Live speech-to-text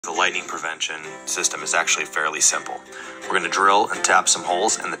The lightning prevention system is actually fairly simple. We're going to drill and tap some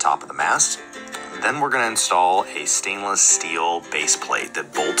holes in the top of the mast. Then we're going to install a stainless steel base plate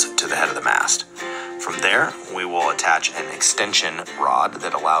that bolts to the head of the mast. From there, we will attach an extension rod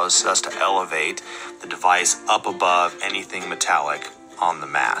that allows us to elevate the device up above anything metallic on the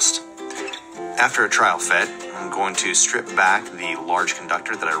mast. After a trial fit, I'm going to strip back the large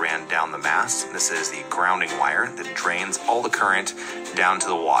conductor that I ran down the mast. This is the grounding wire that drains all the current down to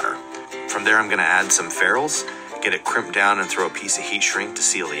the water. From there, I'm going to add some ferrules, get it crimped down, and throw a piece of heat shrink to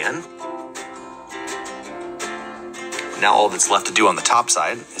seal the end. Now all that's left to do on the top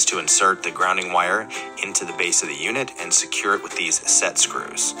side is to insert the grounding wire into the base of the unit and secure it with these set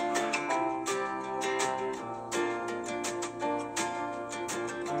screws.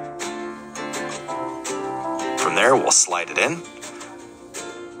 From there, we'll slide it in.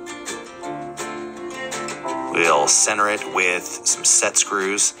 We'll center it with some set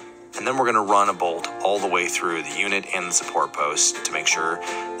screws, and then we're going to run a bolt all the way through the unit and the support post to make sure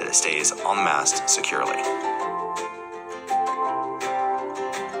that it stays on the mast securely.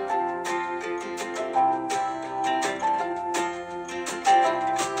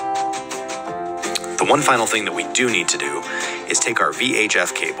 The one final thing that we do need to do is take our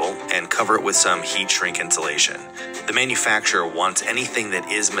VHF cable and cover it with some heat shrink insulation. The manufacturer wants anything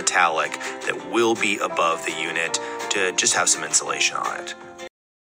that is metallic that will be above the unit to just have some insulation on it.